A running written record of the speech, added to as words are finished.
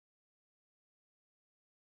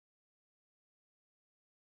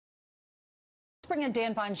bring in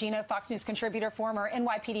Dan Bongino, Fox News contributor, former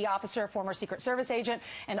NYPD officer, former Secret Service agent,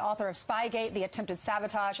 and author of Spygate, the attempted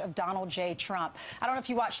sabotage of Donald J. Trump. I don't know if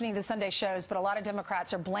you watch any of the Sunday shows, but a lot of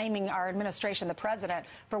Democrats are blaming our administration, the president,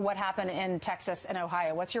 for what happened in Texas and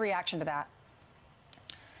Ohio. What's your reaction to that?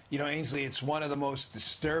 You know, Ainsley, it's one of the most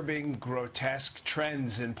disturbing, grotesque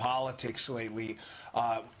trends in politics lately.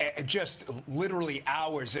 Just literally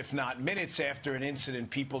hours, if not minutes after an incident,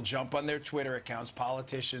 people jump on their Twitter accounts,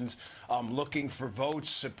 politicians looking for votes,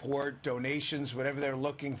 support, donations, whatever they're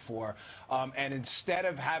looking for. And instead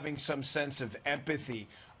of having some sense of empathy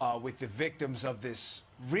with the victims of this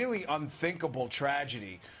really unthinkable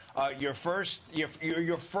tragedy, your first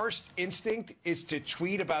instinct is to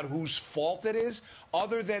tweet about whose fault it is,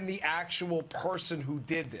 other than the actual person who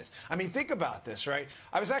did this. I mean, think about this, right?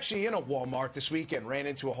 I was actually in a Walmart this weekend, ran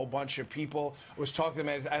into a whole bunch of people, was talking to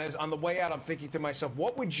them, and on the way out, I'm thinking to myself,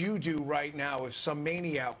 what would you do right now if some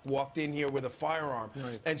maniac walked in here with a firearm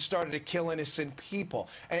and started to kill innocent people?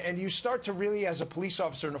 And you start to really, as a police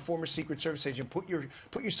officer and a former Secret Service agent, put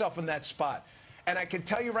yourself in that spot. And I can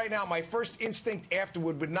tell you right now, my first instinct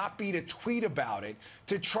afterward would not be to tweet about it,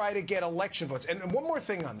 to try to get election votes. And one more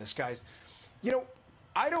thing on this, guys. You know,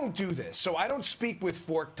 I don't do this, so I don't speak with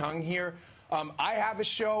forked tongue here. I have a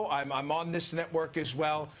show. I'm on this network as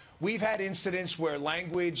well. We've had incidents where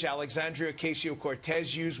language Alexandria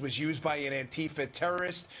Ocasio-Cortez was used by an Antifa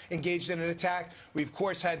terrorist engaged in an attack. We, of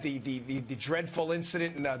course, had the dreadful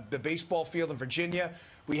incident in the baseball field in Virginia.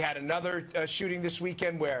 We had another shooting this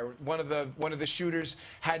weekend where one of the shooters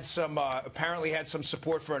had some apparently had some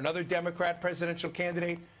support for another Democrat presidential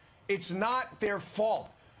candidate. It's not their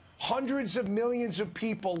fault. Hundreds of millions of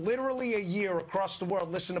people, literally a year across the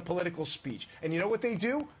world, listen to political speech. And you know what they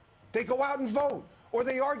do? They go out and vote. Or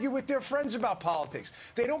they argue with their friends about politics.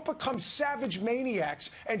 They don't become savage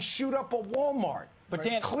maniacs and shoot up a Walmart. But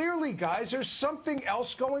Dan, clearly, guys, there's something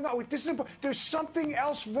else going on. There's something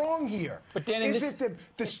else wrong here. But Dan,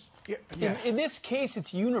 in this case,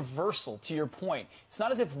 it's universal, to your point. It's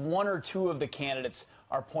not as if one or two of the candidates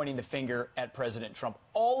are pointing the finger at President Trump.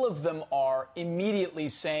 All of them are immediately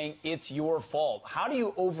saying it's your fault. How do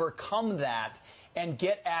you overcome that and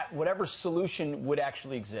get at whatever solution would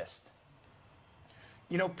actually exist?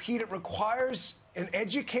 You know, Pete, it requires an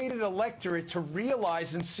educated electorate to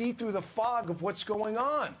realize and see through the fog of what's going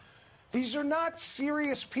on. These are not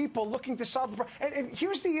serious people looking to solve the problem. And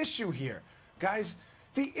here's the issue here, guys.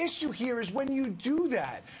 The issue here is when you do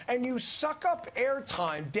that and you suck up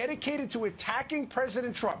airtime dedicated to attacking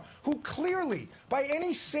President Trump, who clearly, by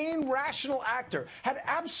any sane, rational actor, had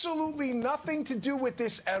absolutely nothing to do with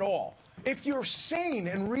this at all. If you're sane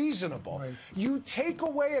and reasonable, you take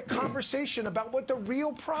away a conversation about what the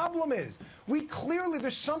real problem is.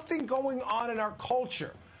 There's something going on in our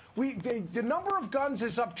culture. The number of guns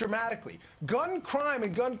is up dramatically. Gun crime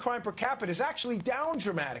and gun crime per capita is actually down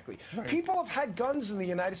dramatically. People have had guns in the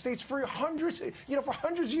United States for hundreds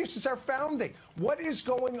of years since our founding. What is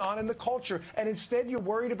going on in the culture? And instead, you're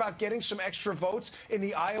worried about getting some extra votes in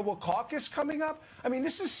the Iowa caucus coming up? I mean,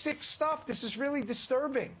 this is sick stuff. This is really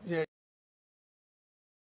disturbing.